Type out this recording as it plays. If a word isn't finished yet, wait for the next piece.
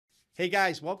Hey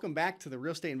guys, welcome back to the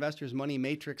Real Estate Investors Money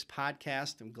Matrix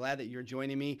podcast. I'm glad that you're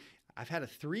joining me. I've had a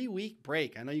 3-week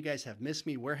break. I know you guys have missed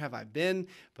me. Where have I been?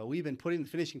 But we've been putting the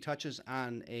finishing touches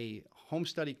on a home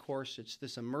study course. It's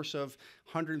this immersive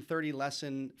 130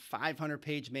 lesson,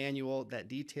 500-page manual that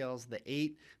details the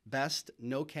 8 best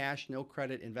no cash, no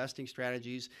credit investing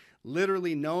strategies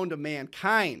literally known to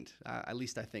mankind. At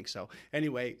least I think so.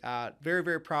 Anyway, very,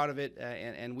 very proud of it.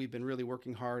 And we've been really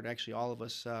working hard, actually all of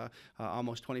us,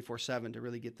 almost 24/7 to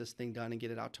really get this thing done and get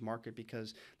it out to market,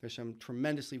 because there's some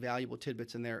tremendously valuable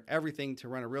tidbits in there. Everything to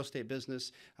run a real estate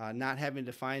business, not having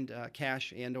to find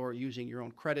cash and or using your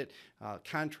own credit,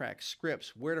 contracts,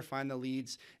 scripts, where to find the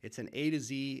leads. It's an A to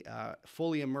Z,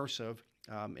 fully immersive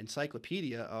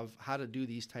encyclopedia of how to do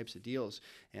these types of deals.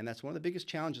 And that's one of the biggest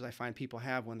challenges I find people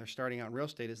have when they're starting out in real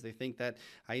estate, is they think that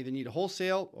I either need a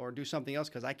wholesale or do something else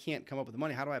because I can't come up with the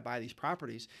money. How do I buy these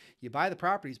properties? You buy the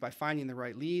properties by finding the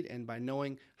right lead and by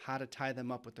knowing how to tie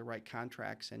them up with the right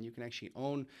contracts. And you can actually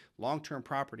own long-term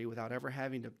property without ever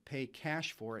having to pay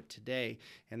cash for it today.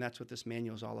 And that's what this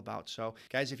manual is all about. So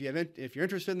guys, if you're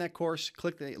interested in that course,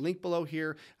 click the link below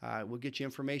here. We'll get you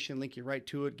information, link you right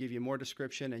to it, give you more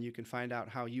description, and you can find out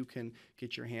how you can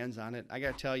get your hands on it. I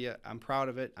got to tell you, I'm proud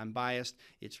of it. I'm biased.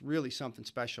 It's really something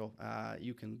special.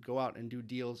 You can go out and do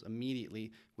deals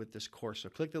immediately with this course. So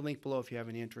click the link below if you have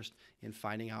any interest in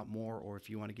finding out more, or if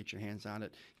you want to get your hands on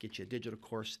it, get you a digital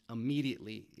course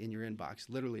immediately in your inbox,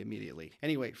 literally immediately.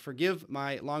 Anyway, forgive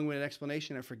my long-winded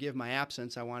explanation and forgive my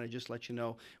absence. I want to just let you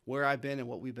know where I've been and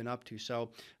what we've been up to.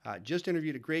 So just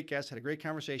interviewed a great guest, had a great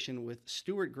conversation with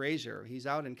Stuart Grazier. He's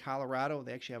out in Colorado.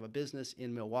 They actually have a business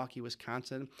in Milwaukee,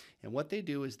 Wisconsin. And what they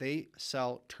do is they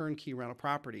sell turnkey rental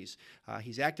properties.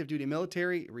 He's active duty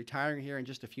military, retiring here in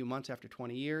just a few months after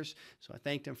 20 years. So I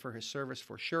thanked him for his service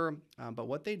for sure. But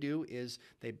what they do is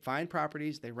they find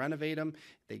properties, they renovate them,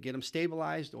 they get them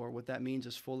stabilized, or what that means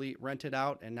is fully rented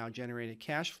out and now generated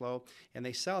cash flow. And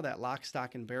they sell that lock,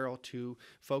 stock, and barrel to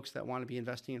folks that want to be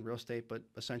investing in real estate, but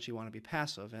essentially want to be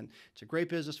passive. And it's a great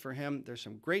business for him. There's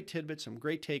some great tidbits, some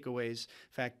great takeaways.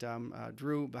 In fact,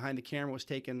 Drew behind the camera was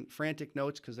taking frantic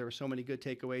notes because there were so many good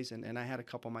takeaways, and I had a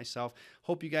couple myself.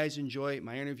 Hope you guys enjoy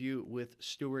my interview with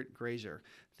Stuart Grazier.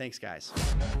 Thanks, guys.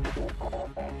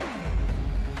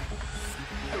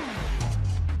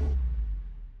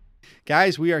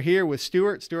 Guys, we are here with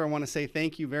Stuart. Stuart, I want to say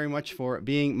thank you very much for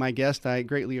being my guest. I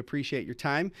greatly appreciate your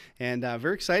time, and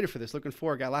very excited for this. Looking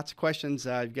forward. Got lots of questions.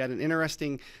 You've got an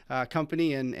interesting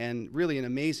company and really an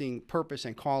amazing purpose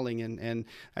and calling. And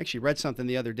I actually read something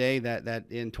the other day that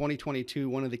in 2022,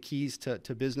 one of the keys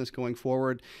to business going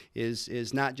forward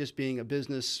is not just being a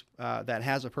business that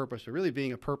has a purpose, but really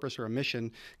being a purpose or a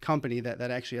mission company that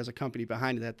actually has a company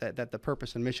behind it, that the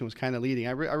purpose and mission was kind of leading.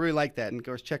 I really like that. And of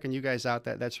course, checking you guys out,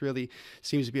 that's really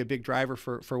seems to be a big driver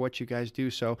for what you guys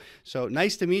do. So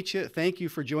nice to meet you. Thank you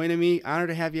for joining me. Honored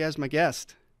to have you as my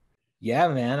guest. Yeah,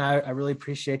 man, I really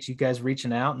appreciate you guys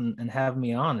reaching out and having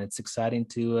me on. It's exciting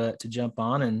to jump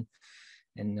on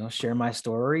and share my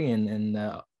story and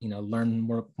learn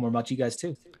more about you guys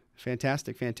too.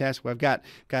 Fantastic. Well, I've got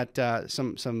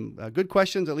some good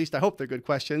questions. At least I hope they're good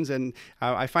questions. And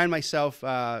I find myself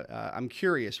I'm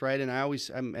curious, right? And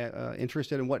I'm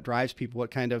interested in what drives people, what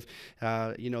kind of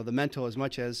the mental, as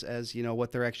much as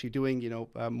what they're actually doing.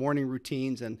 Morning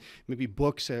routines and maybe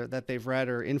books that they've read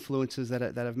or influences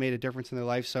that have made a difference in their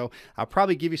life. So I'll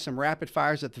probably give you some rapid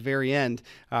fires at the very end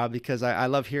because I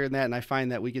love hearing that, and I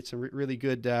find that we get some really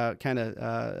good kind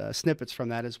of snippets from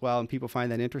that as well, and people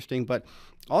find that interesting. But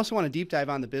also want to deep dive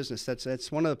on the business.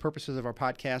 That's one of the purposes of our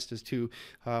podcast, is to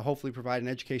hopefully provide an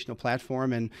educational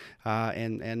platform. And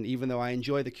even though I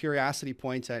enjoy the curiosity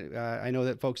points, I know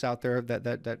that folks out there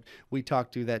that we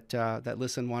talk to that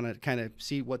listen want to kind of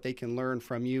see what they can learn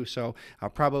from you. So I'll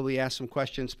probably ask some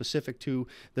questions specific to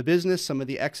the business, some of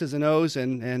the X's and O's,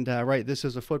 and right, this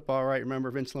is a football, right?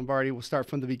 Remember Vince Lombardi. We'll start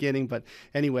from the beginning, but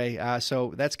anyway,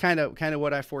 so that's kind of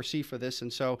what I foresee for this.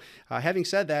 And so, having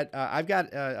said that, I've got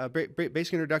a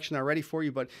basic introduction already for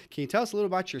you, but can you tell us a little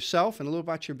about yourself and a little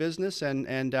about your business and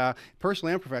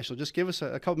personal and professional? Just give us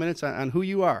a couple minutes on who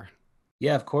you are.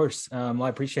 Yeah, of course. Well, I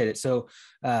appreciate it. So,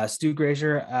 Stu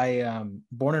Grazier, I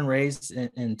born and raised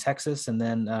in Texas, and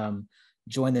then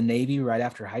joined the Navy right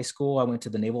after high school. I went to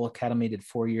the Naval Academy, did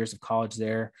 4 years of college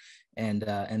there, and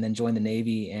then joined the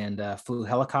Navy and flew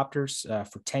helicopters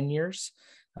for 10 years,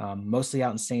 mostly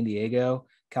out in San Diego,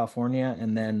 California,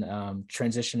 and then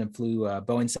transitioned and flew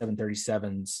Boeing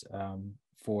 737s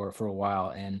for a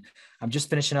while. And I'm just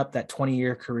finishing up that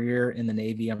 20-year career in the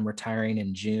Navy. I'm retiring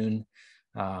in June.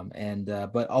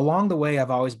 But along the way,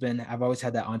 I've always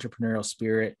had that entrepreneurial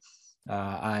spirit.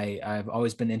 I've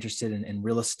always been interested in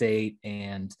real estate,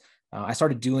 and I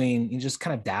started doing just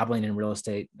kind of dabbling in real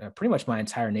estate pretty much my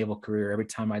entire naval career. Every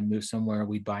time I'd move somewhere,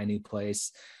 we'd buy a new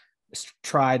place.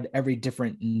 Tried every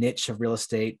different niche of real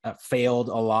estate, failed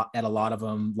a lot at a lot of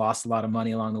them, lost a lot of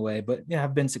money along the way, but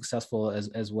have been successful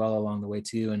as well along the way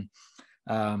too.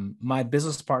 And my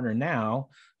business partner now,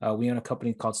 we own a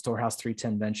company called Storehouse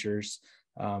 310 Ventures.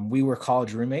 We were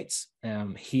college roommates.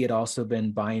 He had also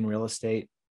been buying real estate,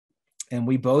 and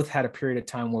we both had a period of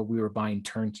time where we were buying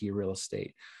turnkey real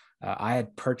estate. I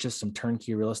had purchased some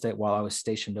turnkey real estate while I was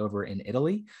stationed over in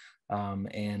Italy,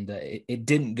 and it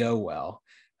didn't go well.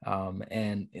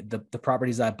 And the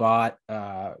properties I bought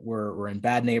were in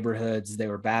bad neighborhoods. They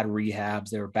were bad rehabs.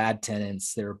 They were bad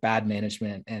tenants. They were bad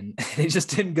management, and it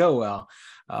just didn't go well.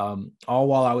 All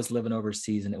while I was living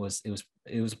overseas, and it was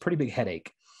a pretty big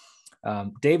headache.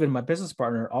 David, my business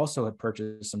partner, also had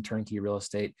purchased some turnkey real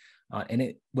estate, and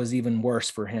it was even worse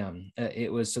for him.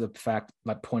 It was to the fact,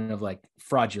 my point of like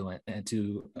fraudulent, and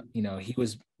he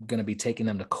was going to be taking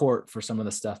them to court for some of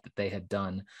the stuff that they had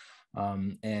done.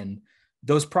 And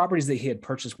those properties that he had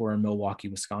purchased were in Milwaukee,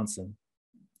 Wisconsin.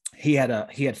 He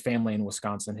had family in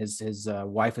Wisconsin. His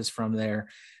wife is from there.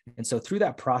 And so through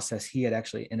that process, he had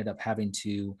actually ended up having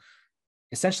to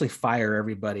essentially fire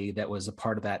everybody that was a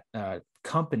part of that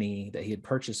company that he had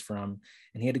purchased from.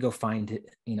 And he had to go find,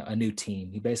 a new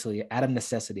team. He basically, out of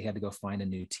necessity, had to go find a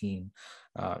new team,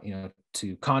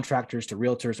 to contractors, to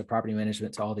realtors, to property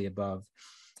management, to all the above.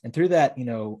 And through that,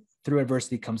 through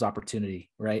adversity comes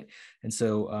opportunity, right? And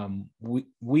so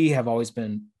we have always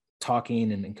been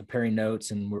talking and comparing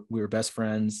notes, and we were best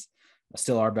friends,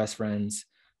 still are best friends.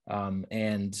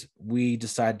 And we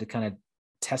decided to kind of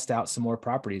test out some more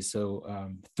properties.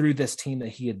 So through this team that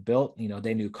he had built,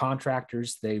 they knew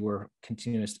contractors, they were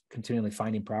continually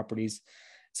finding properties.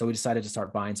 So we decided to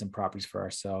start buying some properties for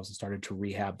ourselves and started to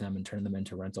rehab them and turn them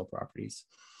into rental properties.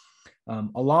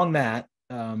 Along that,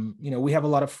 we have a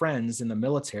lot of friends in the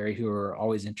military who are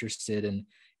always interested in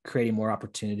creating more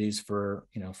opportunities for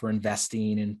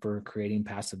investing and for creating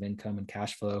passive income and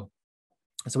cash flow.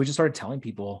 And so we just started telling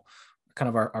people, kind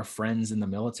of our friends in the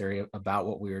military, about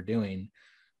what we were doing.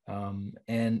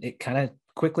 And it kind of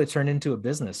quickly turned into a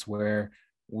business where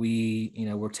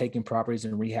we're taking properties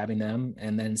and rehabbing them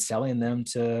and then selling them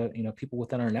to, people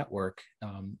within our network.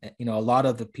 A lot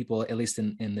of the people, at least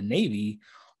in the Navy,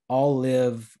 all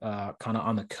live kind of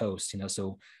on the coast,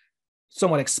 so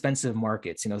somewhat expensive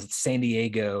markets, San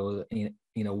Diego,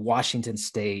 Washington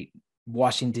State,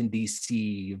 Washington,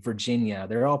 D.C., Virginia.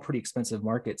 They're all pretty expensive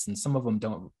markets, and some of them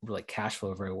don't really cash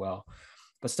flow very well.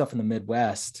 But stuff in the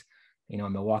Midwest,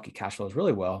 Milwaukee cash flows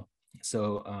really well.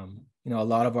 So, a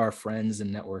lot of our friends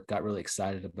and network got really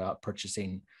excited about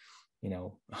purchasing,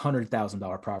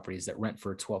 $100,000 properties that rent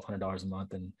for $1,200 a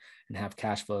month and have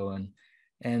cash flow.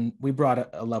 And we brought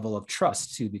a level of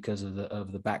trust too, because of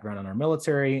the background in our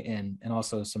military and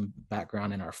also some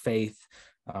background in our faith,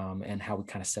 and how we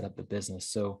kind of set up the business.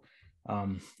 So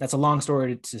that's a long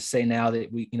story to say now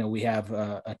that we have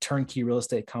a turnkey real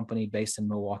estate company based in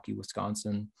Milwaukee,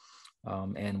 Wisconsin.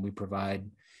 And we provide,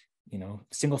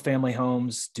 single family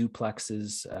homes,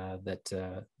 duplexes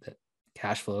that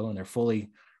cash flow, and they're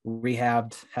fully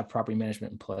rehabbed, have property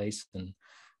management in place. And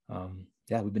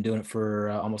we've been doing it for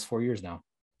almost 4 years now.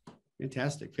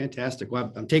 Fantastic.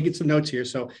 Well, I'm taking some notes here.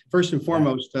 So first and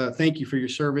foremost, thank you for your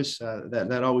service.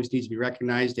 That always needs to be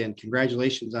recognized, and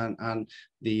congratulations on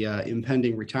the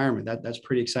impending retirement. That's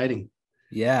pretty exciting.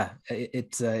 Yeah,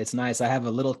 it's nice. I have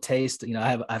a little taste.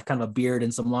 I've kind of a beard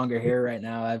and some longer hair right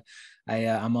now.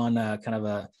 I'm on kind of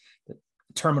a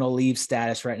terminal leave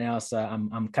status right now, so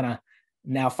I'm kind of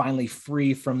now finally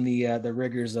free from the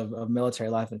rigors of military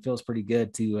life. It feels pretty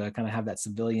good to kind of have that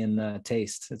civilian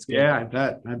taste. It's good. Yeah, I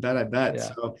bet. Yeah.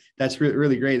 So that's really,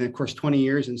 really great. And of course, 20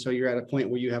 years. And so you're at a point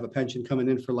where you have a pension coming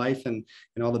in for life and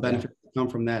all the benefits that come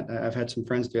from that. I've had some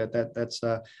friends do it.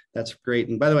 That's great.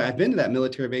 And by the way, I've been to that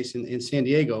military base in San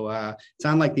Diego. It's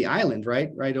on like the island,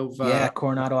 right? Right over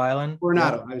Coronado Island.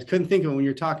 Coronado. Yeah. I couldn't think of it when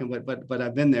you're talking, but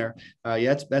I've been there.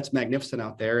 That's magnificent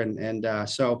out there. And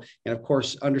of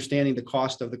course, understanding the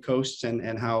cost of the coasts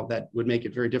and how that would make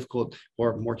it very difficult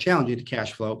or more challenging to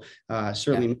cash flow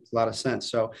certainly makes a lot of sense.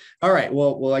 So, all right.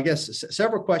 Well, I guess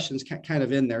several questions kind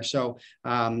of in there. So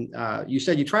you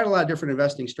said you tried a lot of different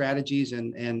investing strategies,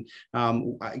 and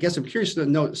I guess I'm curious to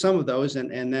know some of those,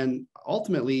 and then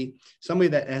ultimately somebody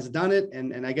that has done it,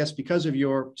 and I guess because of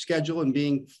your schedule and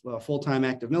being full-time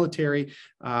active military,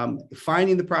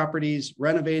 finding the properties,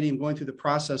 renovating, going through the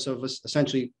process of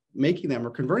essentially making them or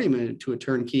converting them into a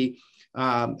turnkey.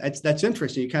 That's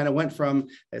interesting. You kind of went from,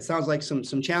 it sounds like some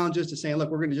challenges to saying, look,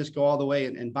 we're going to just go all the way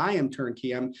and buy them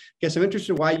turnkey. I guess I'm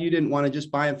interested why you didn't want to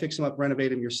just buy them, fix them up,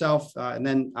 renovate them yourself, and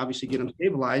then obviously get them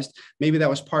stabilized. Maybe that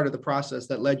was part of the process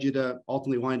that led you to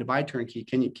ultimately wanting to buy turnkey.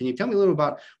 Can you tell me a little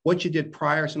about what you did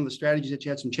prior, some of the strategies that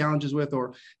you had some challenges with,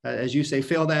 or as you say,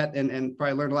 failed at, and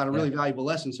probably learned a lot of really valuable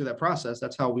lessons through that process.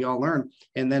 That's how we all learn.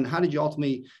 And then how did you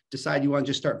ultimately decide you want to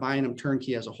just start buying them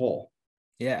turnkey as a whole?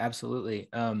 Yeah, absolutely.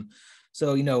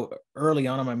 So, early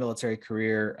on in my military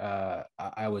career,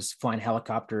 I was flying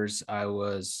helicopters. I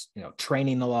was,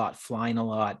 training a lot, flying a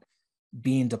lot,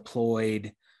 being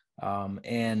deployed.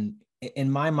 And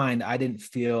in my mind, I didn't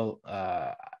feel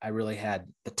I really had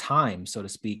the time, so to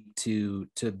speak, to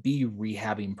be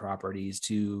rehabbing properties,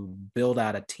 to build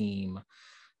out a team,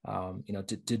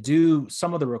 to do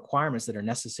some of the requirements that are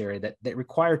necessary that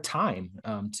require time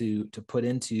to put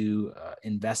into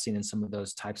investing in some of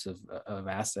those types of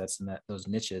assets and those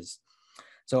niches.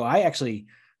 So I actually,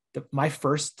 my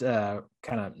first kind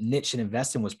of niche in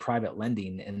investing was private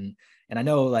lending. And I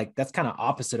know like that's kind of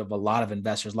opposite of a lot of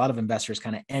investors. A lot of investors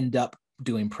kind of end up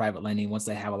doing private lending once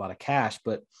they have a lot of cash,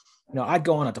 but I'd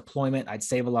go on a deployment, I'd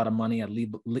save a lot of money, I'd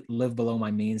live below my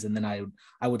means, and then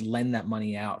I would lend that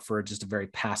money out for just a very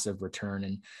passive return.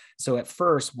 And so at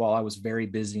first, while I was very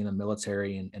busy in the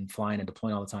military and flying and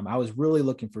deploying all the time, I was really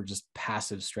looking for just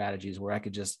passive strategies where I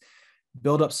could just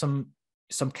build up some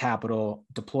capital,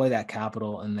 deploy that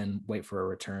capital, and then wait for a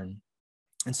return.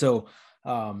 And so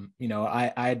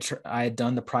I had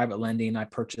done the private lending. I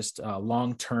purchased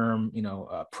long-term,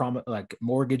 like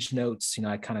mortgage notes.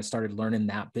 I kind of started learning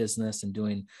that business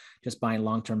and just buying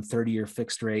long-term 30-year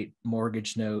fixed rate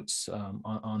mortgage notes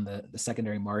on the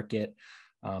secondary market,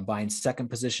 buying second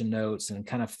position notes, and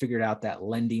kind of figured out that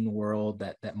lending world,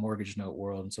 that mortgage note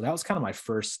world. And so that was kind of my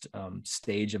first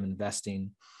stage of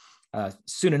investing.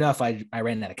 Soon enough, I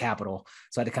ran out of capital,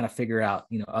 so I had to kind of figure out,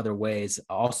 other ways.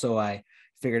 Also, I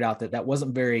figured out that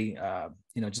wasn't very,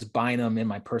 just buying them in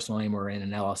my personal name or in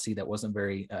an LLC, that wasn't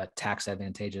very tax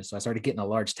advantageous. So I started getting a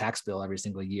large tax bill every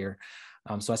single year.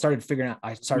 So I started figuring out,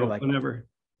 I was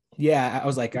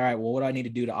like, all right, well, what do I need to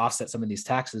do to offset some of these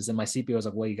taxes? And my CPA was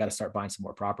like, well, you got to start buying some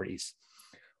more properties.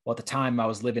 Well, at the time I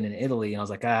was living in Italy, and I was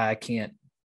like, I can't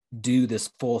do this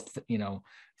full,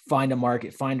 find a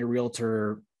market, find a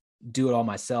realtor, do it all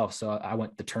myself. So I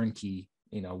went the turnkey,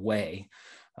 way,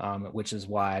 which is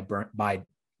why I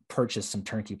purchased some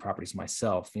turnkey properties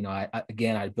myself.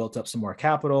 I built up some more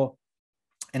capital,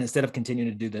 and instead of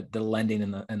continuing to do the lending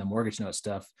and the mortgage note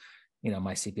stuff,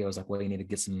 my CPA was like, well, you need to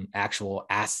get some actual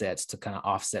assets to kind of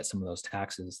offset some of those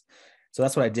taxes. So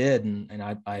that's what I did. And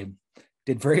I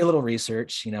did very little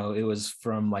research. It was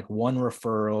from like one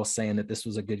referral saying that this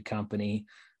was a good company.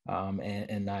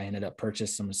 And I ended up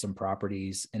purchasing some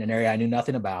properties in an area I knew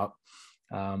nothing about.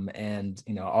 And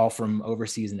all from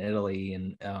overseas in Italy.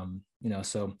 And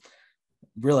so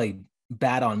really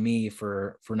bad on me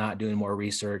for not doing more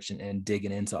research and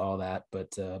digging into all that.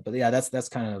 But yeah, that's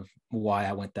kind of why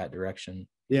I went that direction.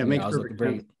 Yeah, it makes I was perfect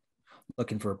sense.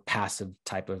 looking for passive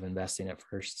type of investing at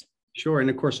first. Sure. And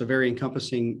of course, a very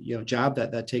encompassing, job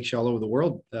that takes you all over the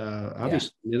world,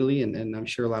 obviously in Italy and I'm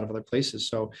sure a lot of other places.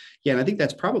 So, yeah, and I think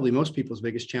that's probably most people's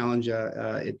biggest challenge,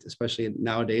 especially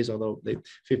nowadays, although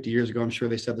 50 years ago, I'm sure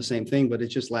they said the same thing, but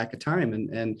it's just lack of time.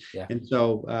 And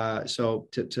so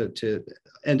to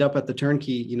end up at the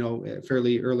turnkey,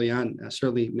 fairly early on,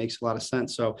 certainly makes a lot of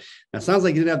sense. So it sounds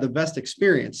like you didn't have the best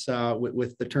experience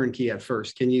with the turnkey at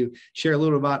first. Can you share a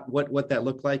little about what that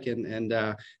looked like and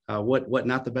what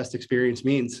not the best experience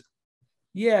means?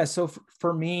 Yeah. So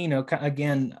for me,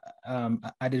 again,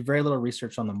 I did very little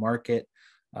research on the market.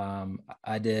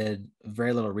 I did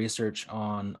very little research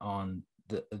on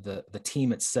the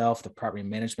team itself, the property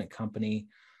management company.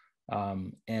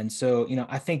 And so,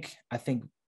 I think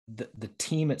the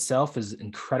team itself is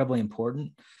incredibly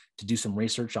important to do some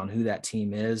research on who that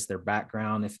team is, their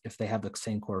background, if they have the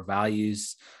same core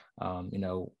values,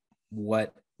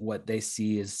 what they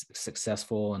see as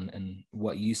successful and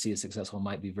what you see as successful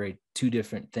might be two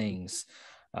different things.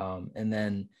 And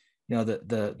then,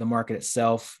 the market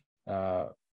itself,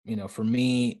 for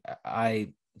me, I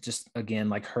just, again,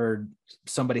 like heard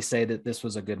somebody say that this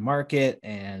was a good market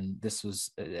and this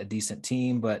was a decent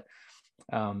team, but,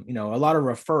 a lot of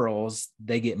referrals,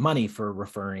 they get money for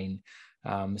referring.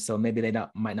 So maybe they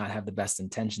might not have the best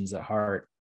intentions at heart.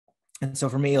 And so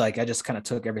for me, like, I just kind of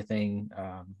took everything,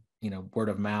 word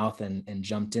of mouth and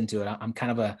jumped into it. I'm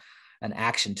kind of an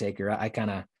action taker. I kind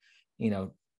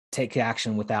of, take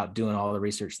action without doing all the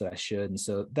research that I should. And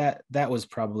so that was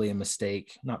probably a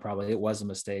mistake. Not probably, it was a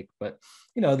mistake, but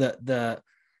the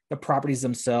the properties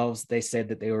themselves, they said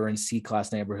that they were in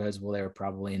C-class neighborhoods. Well, they were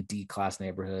probably in D-class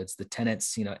neighborhoods. The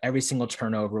tenants, every single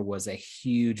turnover was a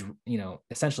huge,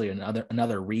 essentially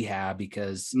another rehab,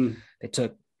 because they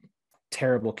took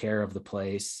terrible care of the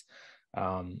place.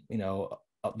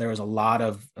 There was a lot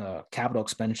of capital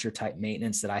expenditure type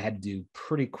maintenance that I had to do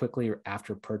pretty quickly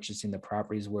after purchasing the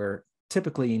properties, where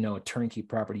typically, a turnkey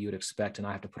property you would expect, and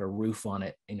I have to put a roof on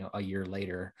it, a year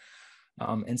later.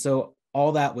 And so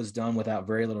all that was done without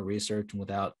very little research and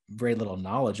without very little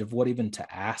knowledge of what even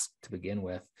to ask to begin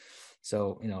with.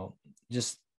 So,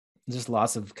 just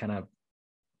lots of kind of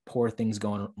poor things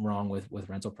going wrong with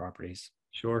rental properties.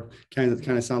 Sure. Kind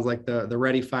of sounds like the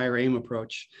ready, fire, aim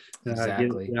approach.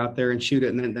 Exactly. Get out there and shoot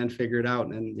it, and then figure it out.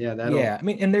 And yeah. I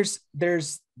mean, and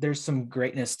there's some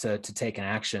greatness to take an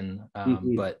action,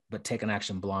 but take an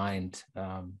action blind,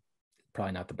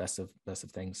 probably not the best of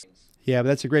things. Yeah, but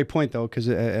that's a great point, though, because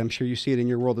I'm sure you see it in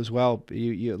your world as well.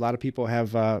 A lot of people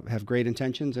have great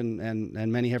intentions,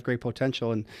 and many have great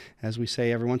potential. And as we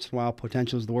say every once in a while,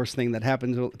 potential is the worst thing that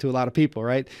happens to a lot of people,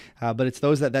 right? But it's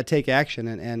those that take action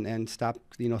and stop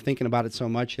thinking about it so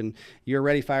much. And you're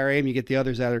ready, fire, aim. You get the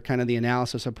others that are kind of the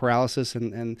analysis of paralysis,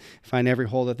 and find every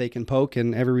hole that they can poke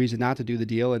and every reason not to do the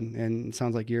deal. And it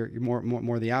sounds like you're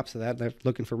more the opposite of that. They're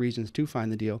looking for reasons to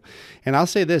find the deal. And I'll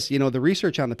say this, the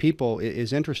research on the people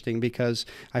is interesting, because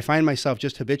I find myself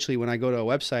just habitually, when I go to a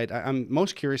website, I'm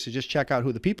most curious to just check out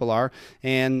who the people are.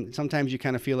 And sometimes you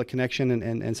kind of feel a connection,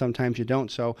 and sometimes you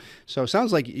don't. So it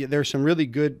sounds like there's some really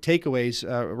good takeaways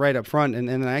right up front. And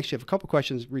I actually have a couple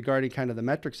questions regarding kind of the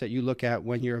metrics that you look at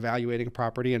when you're evaluating a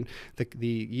property, and the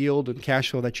yield and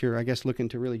cash flow that you're, I guess, looking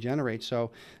to really generate.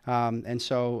 And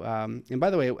by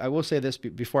the way, I will say this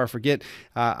before I forget.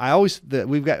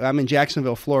 I'm in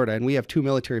Jacksonville, Florida, and we have 2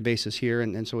 military bases here.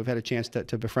 And so we've had a chance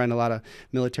to befriend a lot of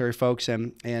military folks,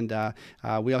 and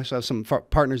we also have some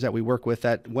partners that we work with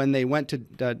that when they went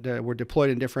were deployed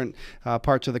in different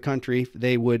parts of the country,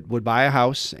 they would buy a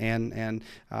house and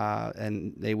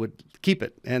they would keep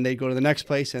it, and they'd go to the next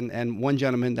place. And one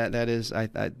gentleman that is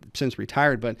I since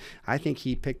retired, but I think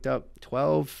he picked up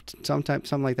 12,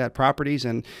 something like that, properties,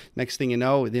 and next thing you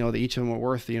know, each of them were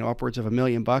worth upwards of $1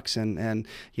 million, and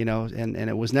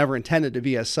it was never intended to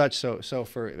be as such. So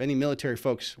for any military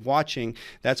folks watching,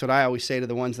 that's what I always say to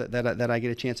the ones that I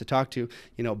get a chance to talk to.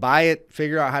 Buy it,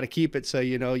 figure out how to keep it, so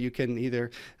you can either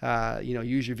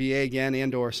use your VA again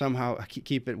and/or somehow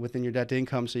keep it within your debt to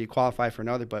income, so you qualify for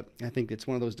another. But I think it's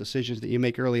one of those decisions that you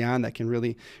make early on that can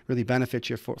really benefit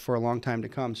you for a long time to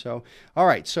come. So all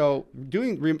right, so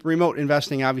doing remote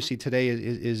investing obviously today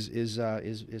is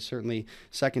certainly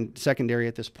secondary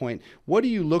at this point. What do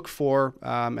you look for?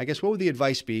 I guess what would the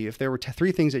advice be if there were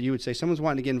 3 things that you would say someone's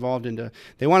wanting to get involved into?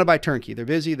 They want to buy turnkey. They're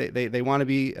busy. They want to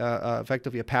be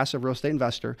effectively a passive real estate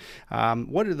investor.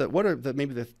 What are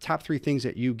maybe the top 3 things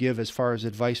that you give as far as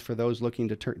advice for those looking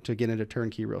to get into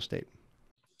turnkey real estate?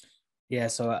 Yeah,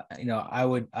 so I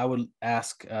would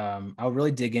ask. I would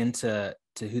really dig into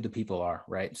who the people are,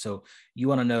 right? So you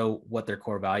want to know what their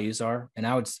core values are, and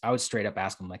I would straight up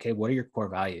ask them, like, hey, what are your core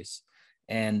values?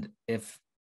 And if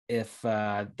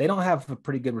they don't have a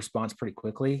pretty good response pretty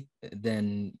quickly,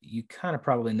 then you kind of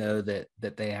probably know that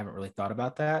they haven't really thought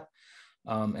about that.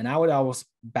 And I would always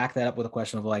back that up with a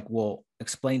question of like, well,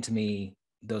 explain to me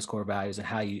those core values and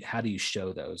how do you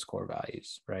show those core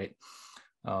values, right?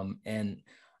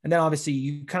 And then obviously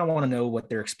you kind of want to know what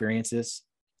their experience is,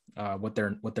 what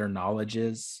their knowledge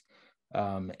is,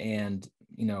 and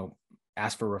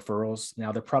ask for referrals.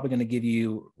 Now they're probably going to give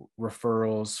you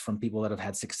referrals from people that have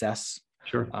had success.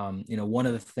 Sure. One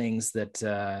of the things that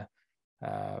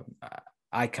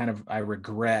I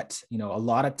regret, a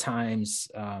lot of times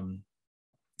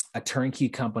a turnkey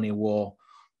company will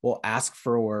ask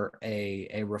for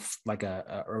a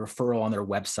referral on their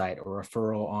website, or a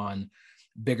referral on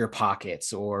Bigger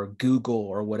Pockets or Google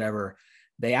or whatever.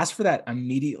 They ask for that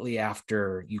immediately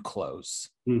after you close.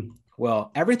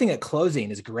 Well, everything at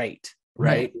closing is great,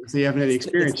 right? So you haven't had the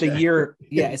experience. It's the year,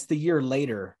 yeah, it's the year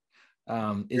later.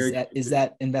 Is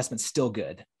that investment still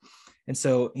good? And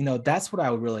so, that's what I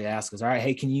would really ask is, all right,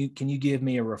 hey, can you give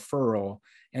me a referral?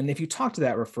 And if you talk to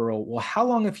that referral, well, how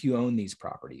long have you owned these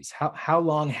properties? How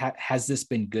long has this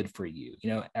been good for you?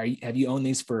 Have you owned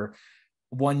these for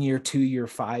 1 year, 2 year,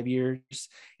 5 years?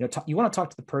 You want to talk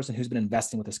to the person who's been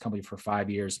investing with this company for 5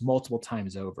 years, multiple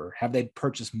times over. Have they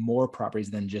purchased more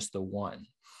properties than just the one?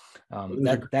 Those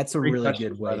are That's a great really questions,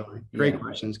 good by way. the way. Great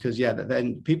questions, because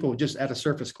then people just at a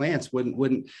surface glance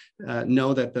wouldn't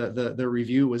know that the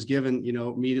review was given,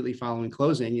 immediately following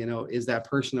closing. Is that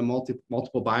person a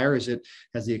multiple buyer?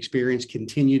 Has the experience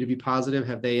continued to be positive?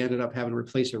 Have they ended up having to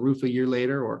replace a roof a year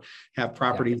later, or have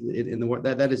properties in the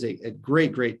that is a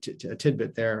great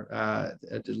tidbit there.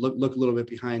 To look a little bit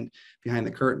behind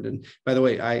the curtain. And by the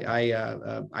way,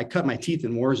 I cut my teeth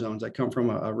in war zones. I come from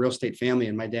a real estate family,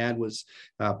 and my dad was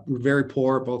very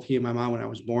poor, both he and my mom, when I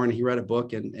was born. He read a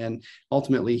book, and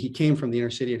ultimately he came from the inner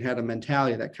city and had a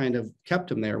mentality that kind of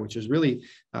kept him there, which is really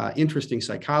interesting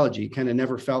psychology. Kind of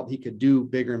never felt he could do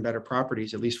bigger and better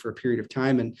properties, at least for a period of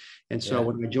time. And so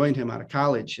when I joined him out of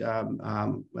college,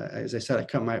 as I said, I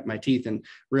cut my teeth and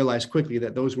realized quickly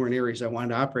that those weren't areas I wanted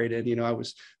to operate in. I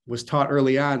was taught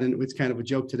early on, and it's kind of a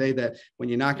joke today, that when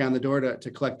you knock on the door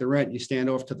to collect the rent, you stand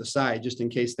off to the side just in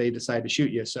case they decide to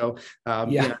shoot you. So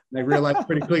I realized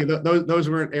pretty quickly those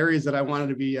weren't areas that I wanted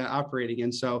to be operating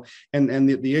in. So, and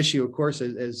the issue, of course,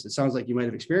 as it sounds like you might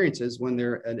have experienced, is when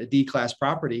they're a D-class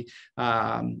property,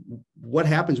 what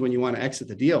happens when you want to exit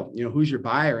the deal? Who's your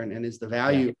buyer, and is the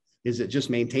value, is it just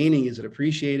maintaining? Is it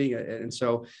appreciating? And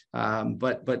so,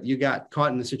 but you got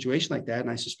caught in a situation like that. And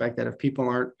I suspect that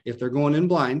if they're going in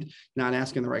blind, not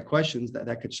asking the right questions,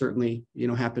 that could certainly,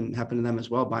 happen to them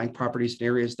as well. Buying properties in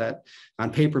areas that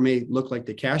on paper may look like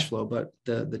the cash flow, but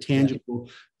the tangible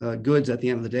goods at the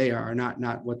end of the day are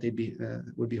not what they'd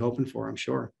would be hoping for, I'm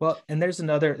sure. Well, and there's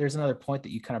another point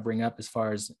that you kind of bring up as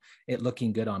far as it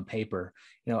looking good on paper.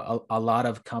 A lot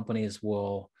of companies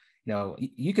will,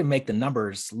 you can make the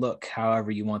numbers look however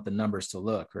you want the numbers to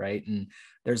look, right? And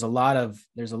there's a lot of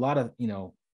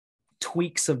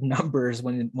tweaks of numbers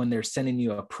when they're sending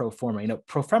you a pro forma.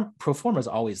 Pro formas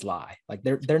always lie. Like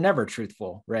they're never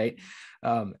truthful, right?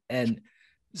 And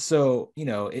so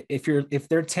if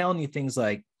they're telling you things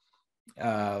like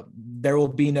there will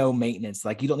be no maintenance,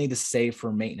 like you don't need to save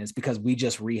for maintenance because we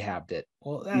just rehabbed it.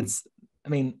 Well,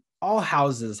 all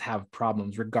houses have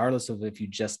problems regardless of if you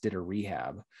just did a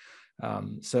rehab.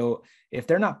 So if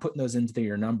they're not putting those into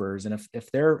your numbers, and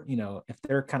if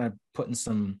they're kind of putting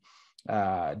some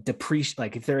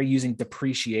if they're using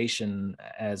depreciation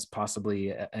as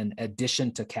possibly an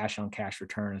addition to cash on cash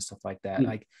return and stuff like that,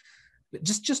 like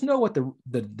just know what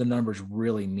the numbers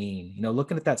really mean.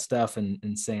 Looking at that stuff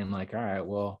and saying like, all right,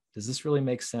 well, does this really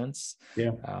make sense?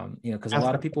 Because a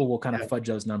lot of people will kind of fudge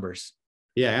those numbers.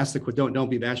 Ask don't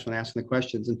be bashful in asking the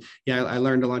questions. And I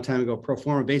learned a long time ago, pro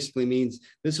forma basically means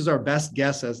this is our best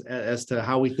guess as to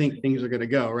how we think things are going to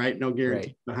go, right? No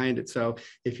guarantee behind it. So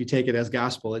if you take it as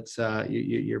gospel, it's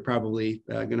you're probably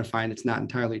going to find it's not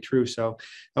entirely true. So,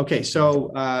 okay.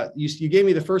 So you gave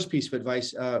me the first piece of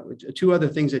advice. Two other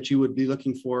things that you would be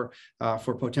looking for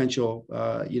potential,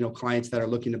 clients that are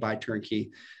looking to buy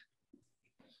turnkey.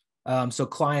 So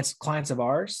clients of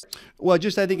ours? Well,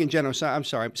 just I think in general, so I'm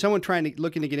sorry, someone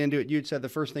looking to get into it, you'd said the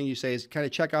first thing you say is kind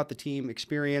of check out the team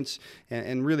experience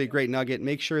and really great nugget.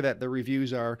 Make sure that the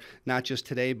reviews are not just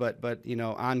today, but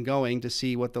ongoing to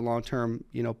see what the long-term,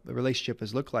 relationship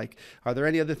has looked like. Are there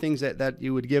any other things that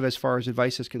you would give as far as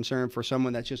advice is concerned for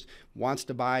someone that just wants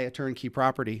to buy a turnkey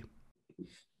property?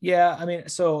 Yeah.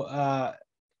 So,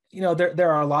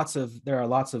 there are lots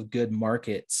of good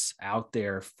markets out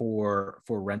there for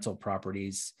rental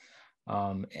properties.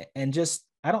 And just,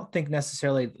 I don't think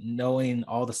necessarily knowing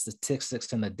all the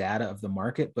statistics and the data of the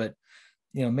market, but,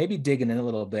 maybe digging in a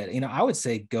little bit, I would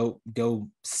say go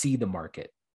see the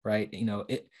market, right?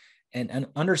 And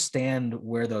understand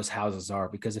where those houses are,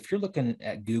 because if you're looking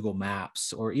at Google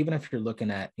Maps, or even if you're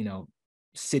looking at,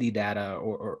 city data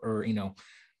or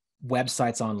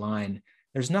websites online,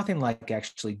 there's nothing like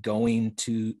actually going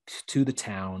to the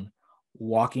town,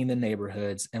 walking the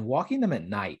neighborhoods and walking them at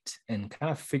night and kind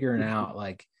of figuring out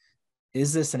like,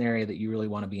 is this an area that you really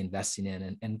want to be investing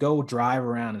in? And go drive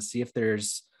around and see if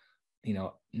there's,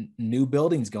 new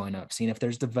buildings going up, seeing if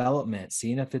there's development,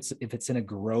 seeing if it's in a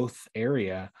growth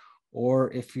area,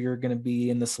 or if you're going to be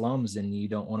in the slums and you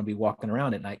don't want to be walking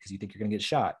around at night because you think you're going to get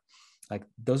shot. Like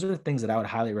those are the things that I would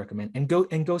highly recommend. And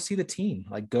go see the team.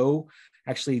 Like go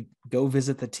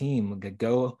visit the team.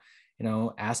 Go,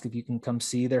 ask if you can come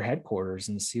see their headquarters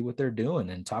and see what they're doing,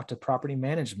 and talk to property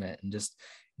management, and just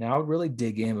really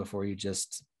dig in before you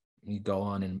go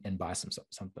on and buy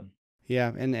something.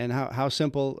 Yeah, and how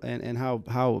simple and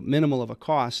how minimal of a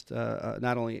cost,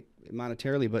 not only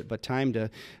monetarily, but time to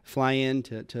fly in,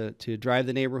 to drive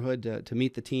the neighborhood, to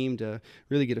meet the team, to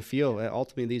really get a feel.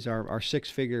 Ultimately, these are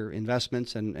six-figure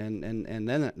investments, and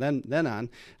then on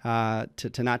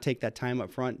to not take that time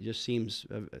up front just seems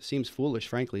foolish,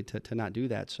 frankly, to not do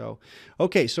that. So,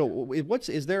 okay, so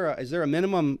is there a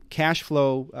minimum cash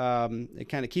flow?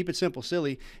 Kind of keep it simple,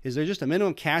 silly. Is there just a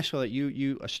minimum cash flow that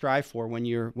you strive for when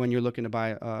you're looking to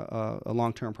buy a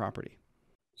long-term property?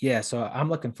 Yeah, so I'm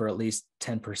looking for at least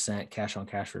 10% cash on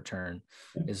cash return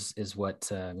is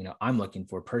what I'm looking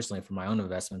for personally for my own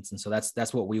investments, and so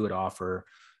that's what we would offer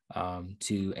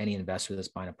to any investor that's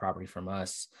buying a property from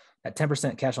us. At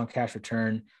 10% cash on cash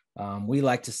return, we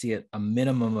like to see a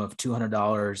minimum of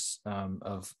 $200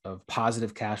 of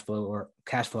positive cash flow or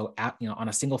cash flow on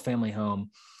a single family home,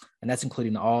 and that's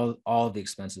including all of the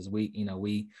expenses.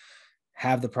 We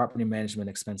have the property management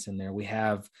expense in there. We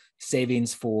have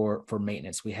savings for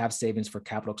maintenance. We have savings for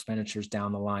capital expenditures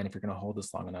down the line if you're going to hold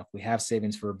this long enough. We have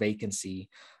savings for vacancy,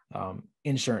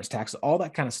 insurance, taxes, all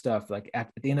that kind of stuff. Like at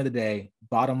the end of the day,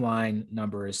 bottom line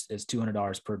number is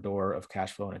 $200 per door of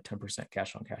cash flow and a 10%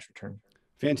 cash on cash return.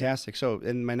 Fantastic. So,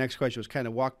 and my next question was kind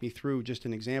of walk me through just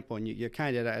an example, and you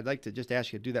kind of, I'd like to just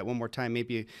ask you to do that one more time,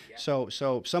 maybe. Yeah.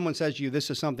 So someone says to you,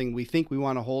 this is something we think we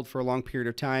want to hold for a long period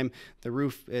of time. The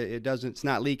roof, it's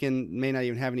not leaking, may not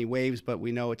even have any waves, but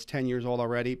we know it's 10 years old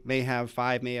already, may have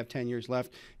 5, may have 10 years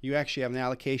left. You actually have an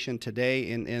allocation today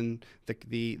in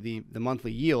the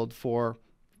monthly yield for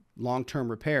long-term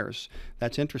repairs.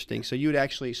 That's interesting.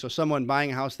 So someone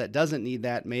buying a house that doesn't need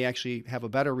that may actually have a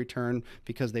better return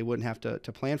because they wouldn't have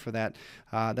to plan for that.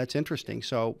 That's interesting.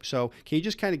 So can you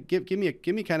just kind of give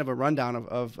me kind of a rundown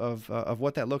of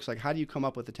what that looks like? How do you come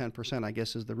up with the 10%, I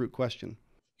guess, is the root question.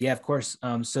 Yeah, of course.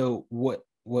 So what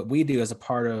we do as a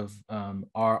part of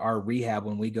our rehab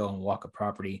when we go and walk a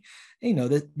property,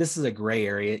 this is a gray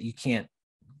area. You can't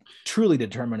truly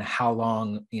determine how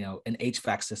long an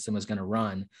HVAC system is going to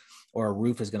run or a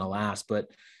roof is going to last, but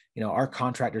our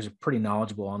contractors are pretty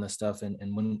knowledgeable on this stuff, and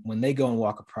when they go and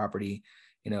walk a property,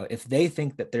 if they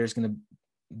think that there's going to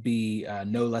be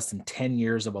no less than 10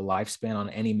 years of a lifespan on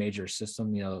any major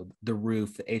system, the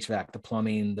roof, the HVAC, the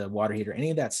plumbing, the water heater, any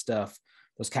of that stuff,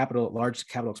 those large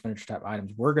capital expenditure type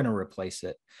items, we're going to replace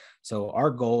it. So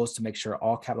our goal is to make sure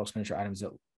all capital expenditure items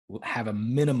that have a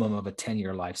minimum of a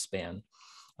 10-year lifespan.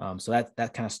 So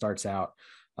that kind of starts out.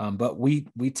 But we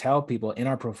tell people in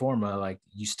our pro forma, like,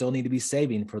 you still need to be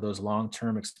saving for those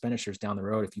long-term expenditures down the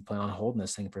road if you plan on holding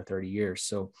this thing for 30 years.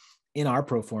 So in our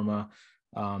pro forma,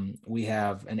 we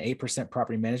have an 8%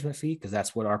 property management fee because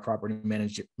that's what our property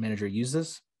manager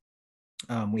uses.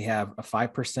 We have a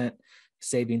 5%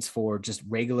 savings for just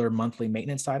regular monthly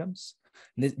maintenance items.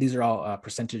 And these are all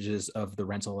percentages of the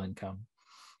rental income.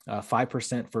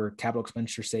 5% for capital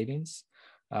expenditure savings.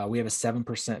 We have a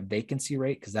 7% vacancy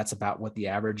rate because that's about what the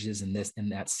average is in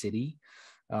that city.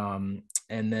 And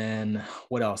then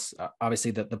what else?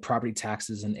 Obviously the property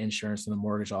taxes and insurance and the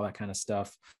mortgage, all that kind of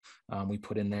stuff we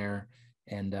put in there.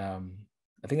 And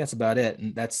I think that's about it.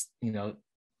 And that's,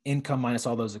 income minus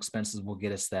all those expenses will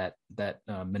get us that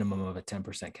minimum of a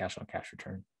 10% cash on cash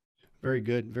return. Very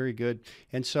good, very good.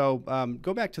 And so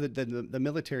go back to the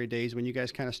military days when you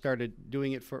guys kind of started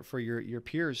doing it for your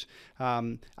peers.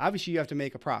 Obviously, you have to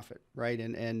make a profit, right?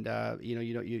 And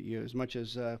you as much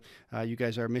as you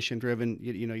guys are mission driven,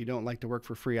 you don't like to work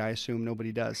for free. I assume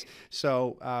nobody does.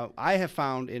 So I have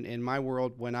found in my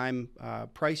world when I'm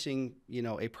pricing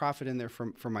a profit in there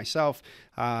for myself,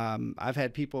 I've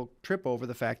had people trip over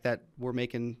the fact that we're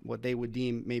making what they would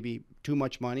deem maybe too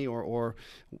much money or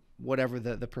whatever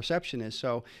the perception is.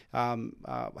 So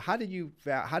how did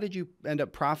you end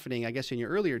up profiting, I guess, in your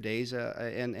earlier days?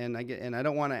 And I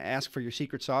don't want to ask for your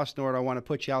secret sauce, nor do I want to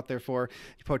put you out there for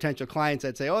potential clients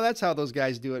that say, oh, that's how those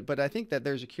guys do it. But I think that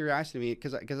there's a curiosity to me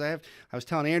because I was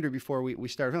telling Andrew before we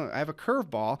started, I have a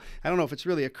curveball. I don't know if it's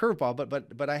really a curveball,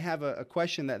 but I have a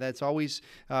question that's always,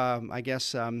 I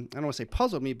guess, I don't want to say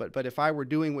puzzled me, but if I were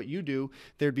doing what you do,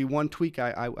 there'd be one tweak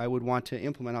I would want to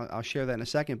implement. I'll share that in a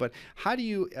second. But how do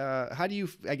you,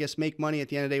 I guess, make money at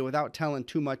the end of the day without telling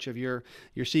too much of your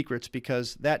secrets?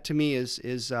 Because that to me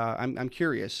is I'm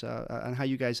curious on how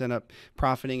you guys end up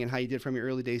profiting and how you did from your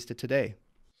early days to today.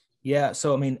 Yeah.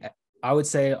 So, I mean, I would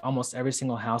say almost every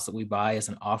single house that we buy is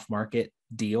an off-market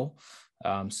deal.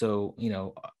 So,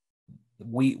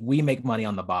 we make money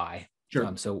on the buy. Sure.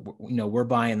 So, we're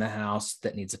buying the house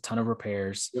that needs a ton of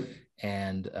repairs. Yep.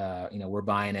 And, we're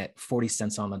buying it 40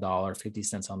 cents on the dollar, 50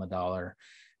 cents on the dollar.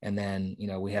 And then,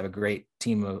 we have a great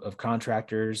team of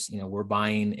contractors. We're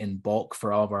buying in bulk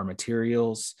for all of our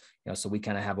materials, so we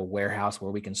kind of have a warehouse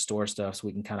where we can store stuff so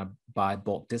we can kind of buy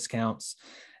bulk discounts.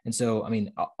 And so, I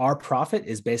mean, our profit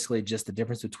is basically just the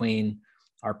difference between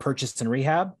our purchase and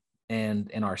rehab and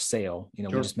our sale. You know,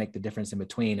 Sure. we just make the difference in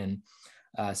between.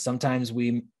 And sometimes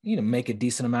we, make a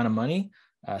decent amount of money.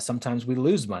 Sometimes we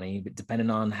lose money, depending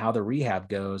on how the rehab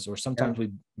goes, or sometimes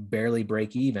we barely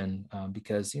break even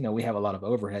because, we have a lot of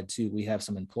overhead too. We have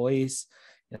some employees,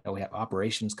 we have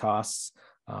operations costs,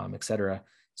 et cetera.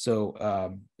 So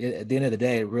at the end of the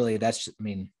day, really,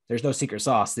 there's no secret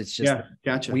sauce. It's just,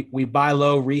 gotcha. we buy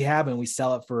low rehab and we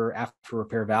sell it for after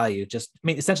repair value.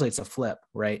 Essentially it's a flip,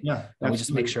 right? Yeah. And we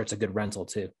just make sure it's a good rental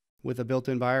too, with a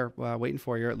built-in buyer waiting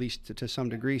for you, or at least to some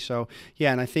degree. So,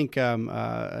 yeah, and I think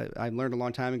I learned a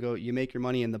long time ago, you make your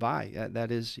money in the buy.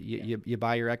 That is, you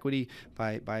buy your equity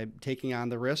by taking on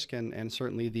the risk, and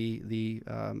certainly the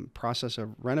process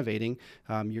of renovating.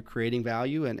 You're creating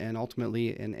value and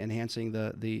ultimately enhancing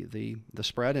the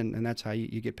spread, and that's how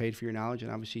you get paid for your knowledge.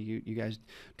 And obviously, you guys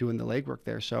doing the legwork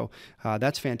there. So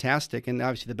that's fantastic. And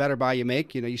obviously, the better buy you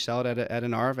make, you sell it at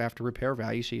an ARV after repair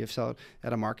value, so you sell it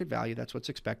at a market value. That's what's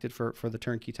expected for the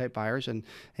turnkey type buyers, and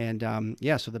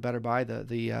so the better buy,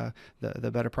 the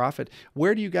better profit.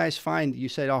 Where do you guys find? You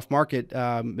said off market.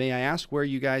 May I ask where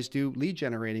you guys do lead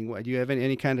generating? Do you have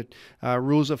any kind of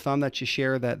rules of thumb that you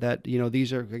share that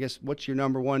these are? I guess, what's your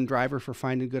number one driver for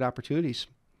finding good opportunities?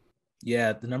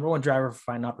 Yeah, the number one driver for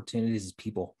finding opportunities is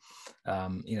people.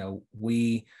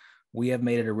 We have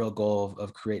made it a real goal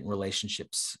of creating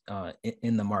relationships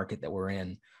in the market that we're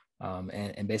in.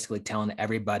 And basically telling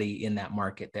everybody in that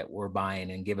market that we're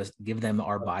buying and give them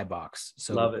our buy box.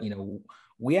 So,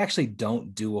 we actually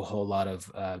don't do a whole lot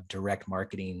of direct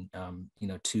marketing,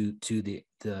 to the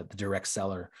direct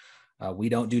seller. We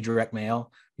don't do direct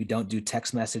mail. We don't do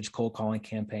text message cold calling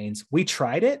campaigns. We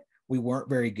tried it. We weren't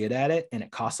very good at it, and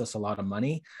it cost us a lot of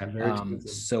money.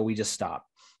 So we just stopped.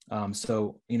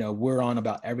 We're on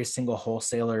about every single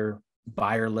wholesaler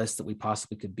buyer list that we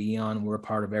possibly could be on. We're a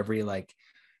part of every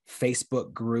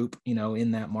Facebook group,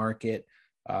 in that market.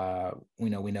 We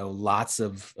know lots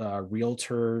of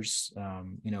realtors.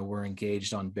 We're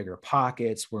engaged on Bigger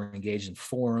Pockets. We're engaged in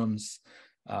forums.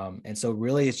 And so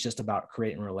really it's just about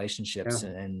creating relationships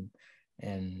and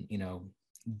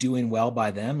doing well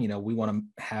by them. We want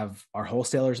to have our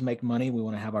wholesalers make money. We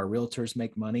want to have our realtors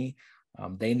make money.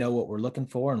 They know what we're looking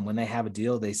for. And when they have a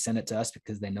deal, they send it to us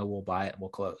because they know we'll buy it and we'll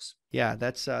close. Yeah,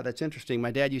 that's interesting.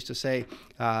 My dad used to say,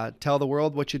 tell the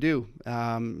world what you do.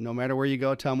 No matter where you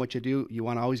go, tell them what you do. You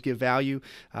want to always give value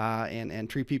and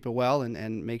treat people well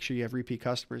and make sure you have repeat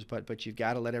customers, but you've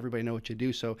got to let everybody know what you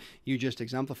do. So you just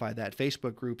exemplified that.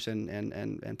 Facebook groups and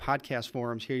podcast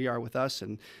forums, here you are with us,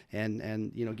 and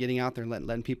getting out there and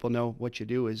letting people know what you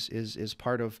do is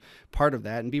part of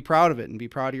that, and be proud of it and be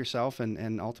proud of yourself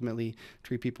and ultimately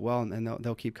treat people well, and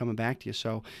they'll keep coming back to you.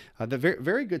 So the very,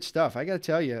 very good stuff. I got to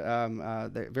tell you,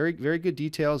 very, very good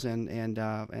details, and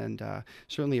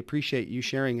certainly appreciate you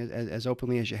sharing as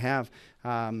openly as you have.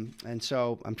 And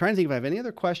so I'm trying to think if I have any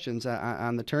other questions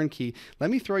on the turnkey. Let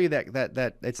me throw you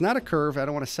that it's not a curve. I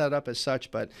don't want to set it up as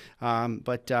such, but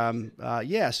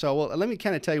yeah. So let me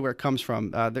kind of tell you where it comes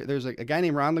from. There's a guy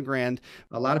named Ron LeGrand.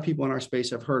 A lot of people in our space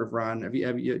have heard of Ron. Have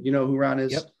you know who Ron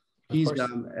is? Yep. He's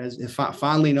as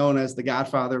fondly known as the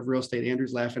godfather of real estate.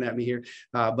 Andrew's laughing at me here.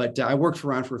 But I worked for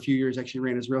Ron for a few years, actually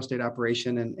ran his real estate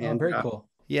operation. And very cool.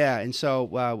 Yeah. And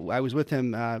so I was with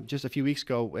him just a few weeks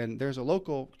ago, and there's a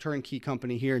local turnkey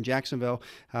company here in Jacksonville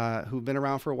who've been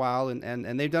around for a while,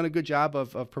 and they've done a good job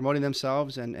of promoting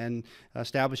themselves and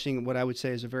establishing what I would say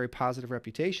is a very positive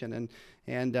reputation.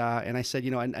 And I said,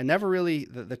 I never really,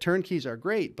 the turnkeys are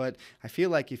great, but I feel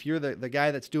like if you're the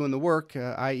guy that's doing the work,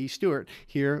 i.e. Stuart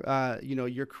here,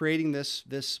 you're creating this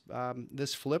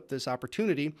flip, this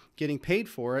opportunity, getting paid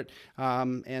for it.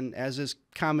 And as is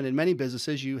common in many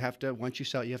businesses, once you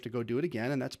sell, you have to go do it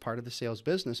again. And that's part of the sales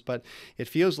business. But it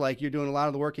feels like you're doing a lot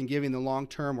of the work and giving the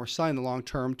long-term or selling the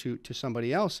long-term to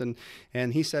somebody else.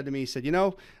 And he said to me,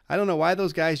 I don't know why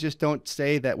those guys just don't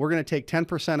say that we're going to take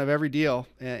 10% of every deal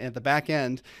at the back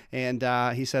end. And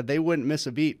he said they wouldn't miss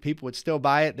a beat. People would still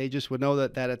buy it. They just would know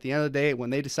that at the end of the day, when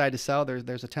they decide to sell,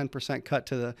 there's a 10% cut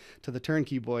to the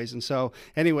turnkey boys. And so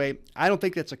anyway, I don't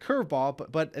think that's a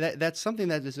curveball, but that's something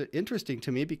that is interesting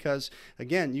to me because,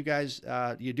 again, you guys,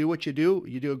 you do what you do.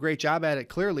 You do a great job at it,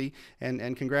 clearly,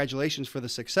 and congratulations for the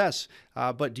success.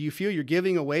 But do you feel you're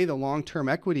giving away the long-term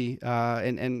equity?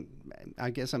 And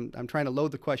I guess I'm trying to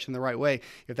load the question the right way.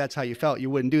 If that's how you felt, you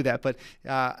wouldn't do that. But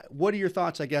what are your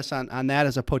thoughts, I guess, on that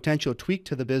as a potential tweak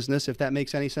to the business, if that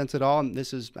makes any sense at all? And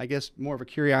this is, I guess, more of a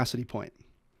curiosity point.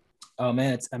 Oh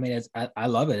man, I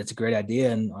love it. It's a great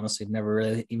idea. And honestly, I've never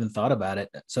really even thought about it.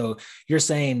 So you're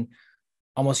saying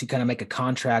almost you kind of make a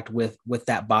contract with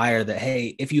that buyer that,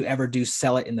 hey, if you ever do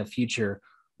sell it in the future,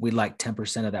 we'd like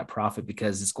 10% of that profit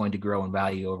because it's going to grow in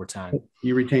value over time.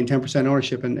 You retain 10%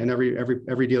 ownership in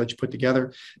every deal that you put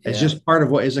together. It's Yeah. just part of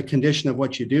what is a condition of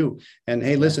what you do. And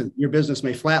hey, listen, your business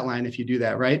may flatline if you do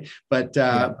that, right? But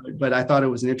I thought it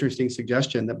was an interesting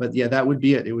suggestion. But yeah, that would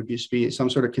be it. It would be some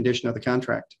sort of condition of the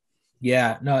contract.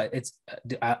 Yeah, no,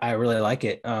 I really like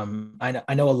it.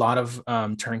 I know a lot of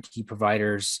turnkey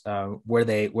providers where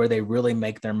they really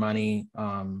make their money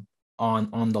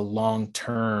on the long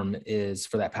term is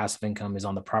for that passive income is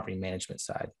on the property management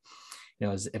side.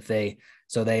 Is if they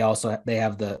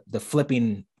have the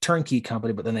flipping turnkey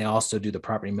company, but then they also do the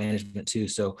property management too.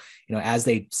 So, as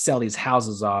they sell these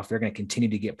houses off, they're going to continue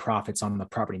to get profits on the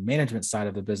property management side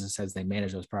of the business as they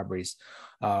manage those properties.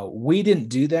 We didn't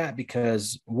do that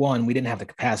because, one, we didn't have the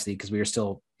capacity because we were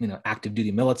still, active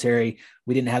duty military.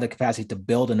 We didn't have the capacity to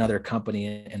build another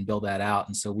company and build that out.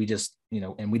 And so we just,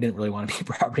 and we didn't really want to be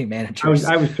property managers.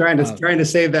 I was trying to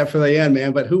save that for the end,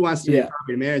 man. But who wants to be a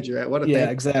property manager? What a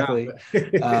exactly.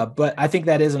 But I think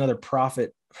that is another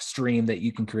profit stream that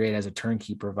you can create as a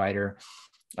turnkey provider.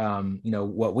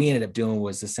 What we ended up doing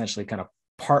was essentially kind of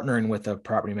partnering with a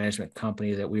property management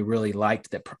company that we really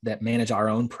liked that manage our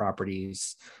own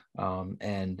properties.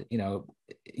 And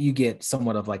you get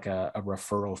somewhat of like a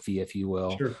referral fee, if you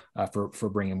will, sure. For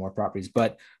bringing more properties,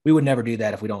 but we would never do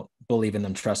that if we don't believe in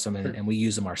them, trust them, and we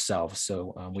use them ourselves.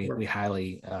 So we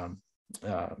highly,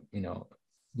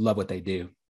 love what they do.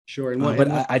 Sure. And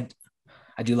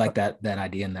I do like that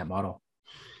idea and that model.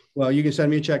 Well, you can send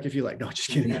me a check if you like. No, just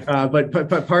kidding.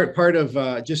 But part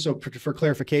of just so for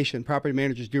clarification, property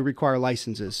managers do require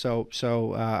licenses.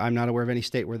 So I'm not aware of any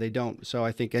state where they don't. So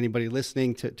I think anybody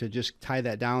listening to just tie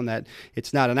that down, that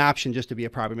it's not an option just to be a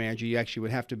property manager. You actually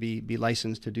would have to be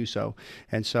licensed to do so.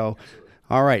 And so,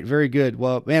 all right, very good.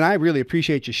 Well, man, I really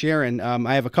appreciate you sharing.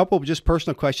 I have a couple of just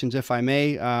personal questions, if I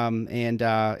may.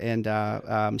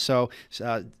 So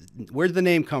where did the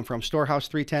name come from? Storehouse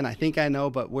 310. I think I know,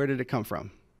 but where did it come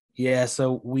from? Yeah,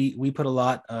 so we put a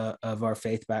lot of our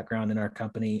faith background in our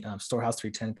company. Storehouse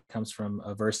 310 comes from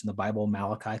a verse in the Bible,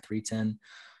 Malachi 3:10,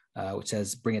 which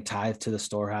says, "Bring a tithe to the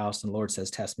storehouse." And the Lord says,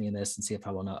 "Test me in this and see if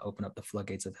I will not open up the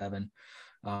floodgates of heaven."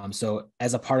 So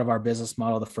as a part of our business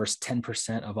model, the first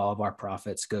 10% of all of our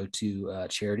profits go to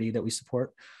charity that we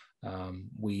support.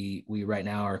 We right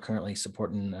now are currently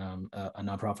supporting a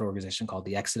nonprofit organization called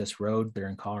the Exodus Road. They're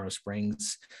in Colorado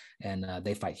Springs, and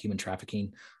they fight human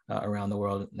trafficking around the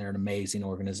world. They're an amazing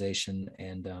organization.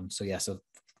 And so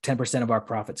 10% of our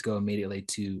profits go immediately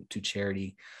to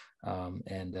charity. So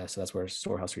that's where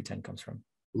Storehouse 310 comes from.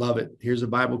 Love it. Here's a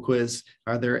Bible quiz.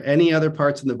 Are there any other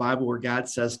parts in the Bible where God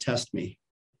says, "Test me"?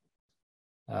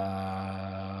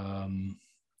 Man,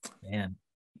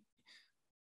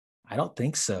 I don't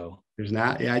think so. There's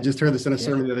not. Yeah, I just heard this in a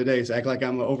sermon the other day. So act like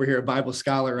I'm over here a Bible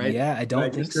scholar, right? Yeah, I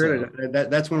don't think so.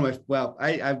 That's one of my. Well,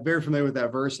 I'm very familiar with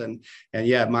that verse, and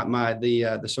yeah,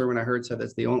 the sermon I heard said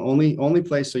that's the only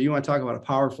place. So you want to talk about a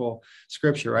powerful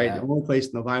scripture, right? Yeah. The only place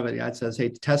in the Bible that God says, "Hey,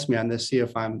 test me on this, see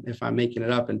if I'm making it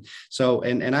up." And so,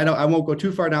 and I won't go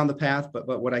too far down the path,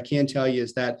 but what I can tell you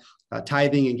is that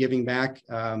tithing and giving back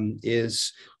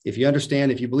is, if you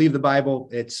understand, if you believe the Bible,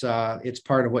 it's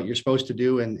part of what you're supposed to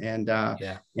do. And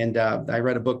I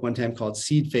read a book one time called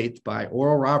Seed Faith by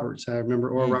Oral Roberts. I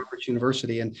remember Oral Roberts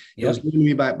University, and it was given to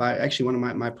me by actually one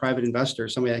of my private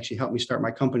investors. Somebody actually helped me start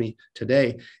my company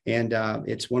today. And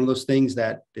it's one of those things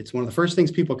that it's one of the first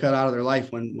things people cut out of their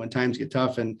life when times get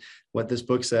tough. And what this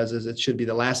book says is it should be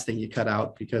the last thing you cut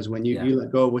out, because when you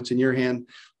let go of what's in your hand,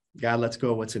 God lets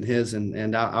go of what's in his,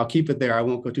 and I'll keep it there. I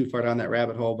won't go too far down that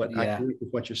rabbit hole, but I connect with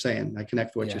what you're saying. I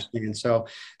connect with what you're saying. So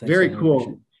very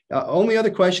cool. Only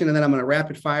other question, and then I'm going to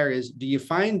rapid fire, is, do you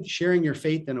find sharing your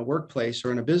faith in a workplace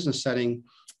or in a business setting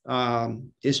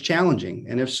is challenging?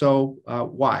 And if so,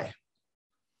 why?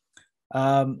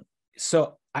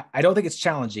 So I don't think it's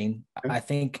challenging. Okay. I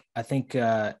think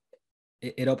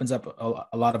it opens up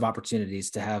a lot of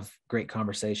opportunities to have great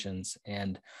conversations.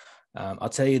 And I'll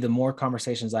tell you, the more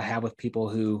conversations I have with people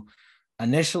who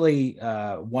initially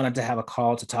wanted to have a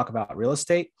call to talk about real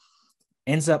estate,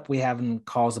 ends up we having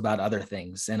calls about other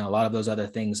things. And a lot of those other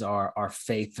things are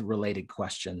faith related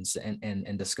questions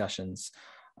and discussions.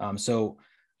 So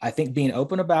I think being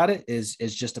open about it is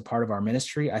just a part of our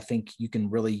ministry. I think you can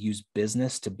really use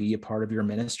business to be a part of your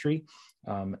ministry.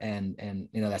 And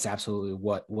that's absolutely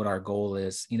what our goal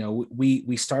is.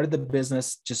 We started the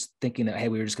business just thinking that, hey,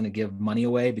 we were just going to give money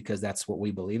away because that's what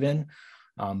we believe in.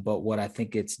 But what I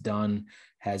think it's done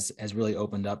has really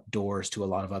opened up doors to a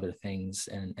lot of other things,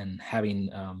 and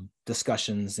having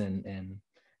discussions and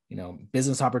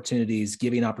business opportunities,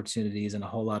 giving opportunities, and a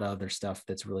whole lot of other stuff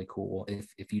that's really cool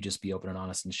if you just be open and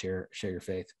honest and share your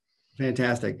faith.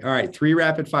 Fantastic. All right. 3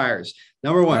 rapid fires.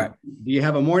 Number 1, right. Do you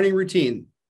have a morning routine?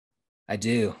 I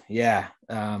do. Yeah.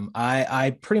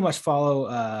 I pretty much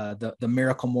follow the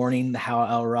Miracle Morning, the Hal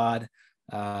Elrod,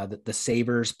 the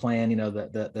Savers plan,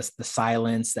 the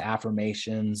silence, the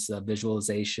affirmations, the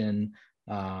visualization.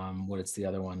 What is the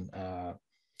other one?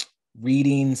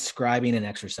 Reading, scribing, and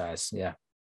exercise. Yeah.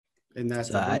 And that's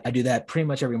so I do that pretty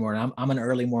much every morning. I'm an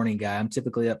early morning guy. I'm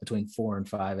typically up between 4 and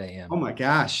 5 a.m. Oh my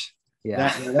gosh. Yeah.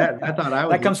 I thought I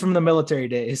was. That comes from the military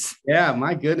days. Yeah.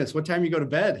 My goodness. What time you go to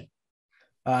bed?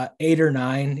 8 or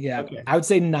 9. Yeah. Okay. I would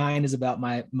say 9 is about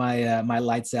my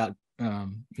lights out.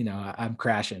 I'm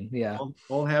crashing. Yeah.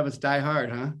 Old habits die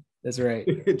hard, huh? That's right.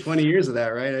 20 years of that,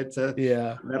 right? It's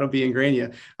yeah. That'll be ingrained in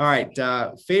you. All right.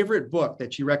 Favorite book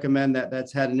that you recommend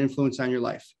that's had an influence on your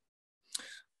life?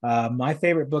 My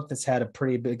favorite book that's had a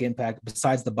pretty big impact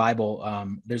besides the Bible,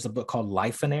 there's a book called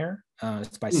Life and Air.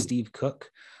 It's by Steve Cook.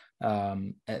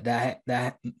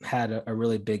 That had a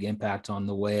really big impact on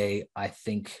the way I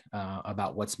think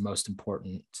about what's most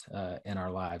important in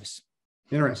our lives.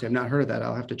 Interesting. I've not heard of that.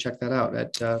 I'll have to check that out.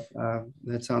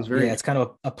 That sounds very. Yeah, it's kind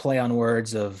of a play on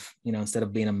words of, instead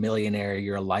of being a millionaire,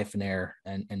 you're a lifeonaire,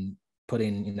 and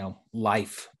putting,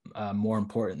 life more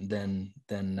important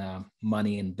than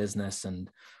money and business. And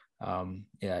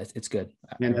it's good.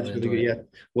 Man, that's really good. Yeah.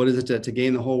 What is it to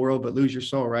gain the whole world but lose your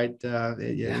soul, right?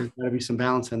 There's got to be some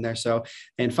balance in there. So,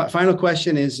 and final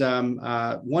question is,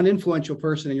 one influential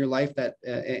person in your life that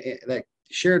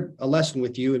shared a lesson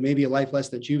with you, and maybe a life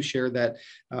lesson that you've shared that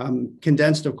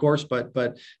condensed, of course,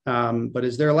 but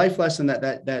is there a life lesson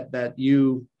that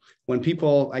you, when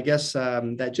people, I guess,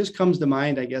 that just comes to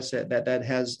mind, I guess that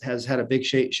has had a big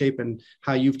shape in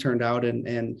how you've turned out,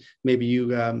 and maybe you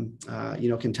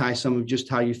can tie some of just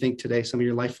how you think today, some of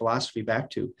your life philosophy back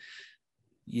to?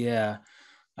 Yeah.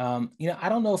 I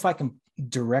don't know if I can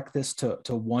direct this to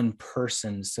one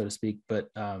person, so to speak, but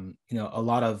a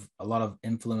lot of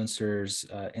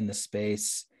influencers in the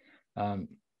space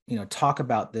talk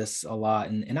about this a lot,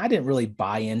 and I didn't really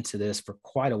buy into this for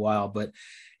quite a while, but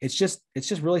it's just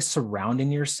really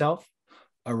surrounding yourself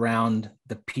around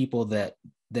the people that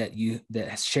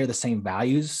share the same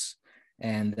values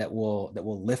and that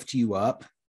will lift you up,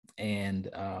 and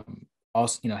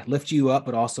also lift you up,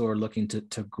 but also are looking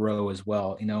to grow as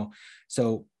well.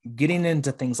 So getting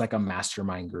into things like a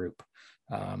mastermind group,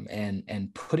 and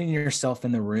putting yourself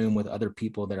in the room with other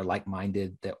people that are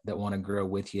like-minded, that want to grow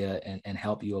with you and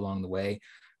help you along the way.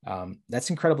 That's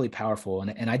incredibly powerful.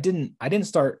 And I didn't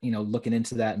start, looking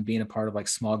into that and being a part of like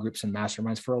small groups and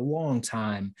masterminds for a long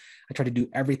time. I tried to do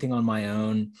everything on my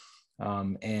own.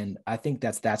 And I think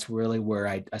that's really where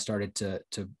I started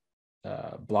to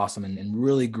blossom and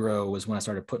really grow, was when I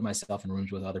started putting myself in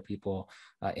rooms with other people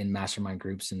in mastermind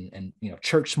groups and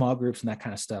church small groups and that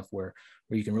kind of stuff, where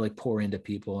you can really pour into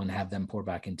people and have them pour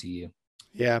back into you.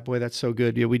 Yeah, boy, that's so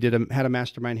good. Yeah, we had a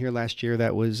mastermind here last year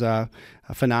that was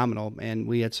phenomenal, and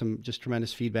we had some just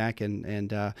tremendous feedback. And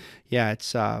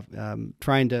it's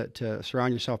trying to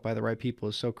surround yourself by the right people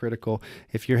is so critical.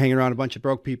 If you're hanging around a bunch of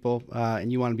broke people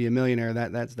and you want to be a millionaire,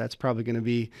 that's probably going to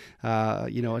be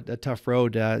a tough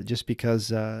road, just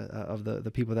because of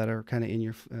the people that are kind of in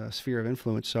your sphere of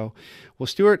influence. So, well,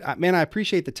 Stuart, man, I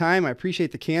appreciate the time. I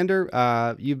appreciate the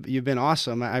candor. You've been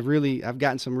awesome. I've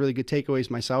gotten some really good takeaways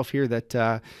myself here that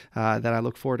I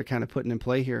look forward to kind of putting in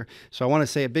play here. So I want to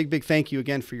say a big thank you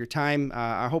again for your time.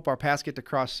 I hope our paths get to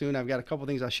cross soon. I've got a couple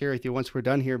things I'll share with you once we're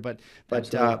done here, but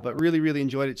really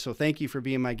enjoyed it. So thank you for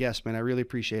being my guest, man. I really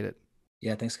appreciate it.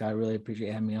 Yeah, thanks, Scott. I really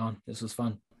appreciate having me on. This was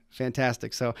fun.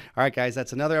 Fantastic. So, all right, guys,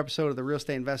 that's another episode of the Real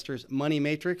Estate Investors Money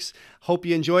Matrix. Hope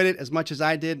you enjoyed it as much as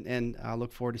I did, and I'll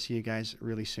look forward to see you guys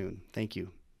really soon. Thank you.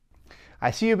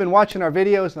 I see you've been watching our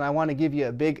videos, and I want to give you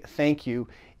a big thank you.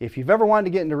 If you've ever wanted to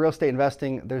get into real estate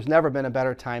investing, there's never been a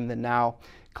better time than now.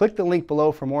 Click the link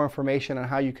below for more information on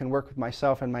how you can work with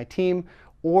myself and my team,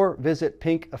 or visit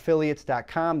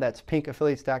pinkaffiliates.com. That's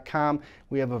pinkaffiliates.com.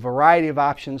 We have a variety of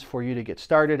options for you to get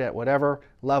started at whatever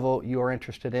level you are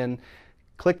interested in.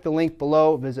 Click the link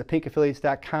below, visit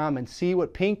pinkaffiliates.com, and see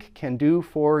what Pink can do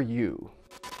for you.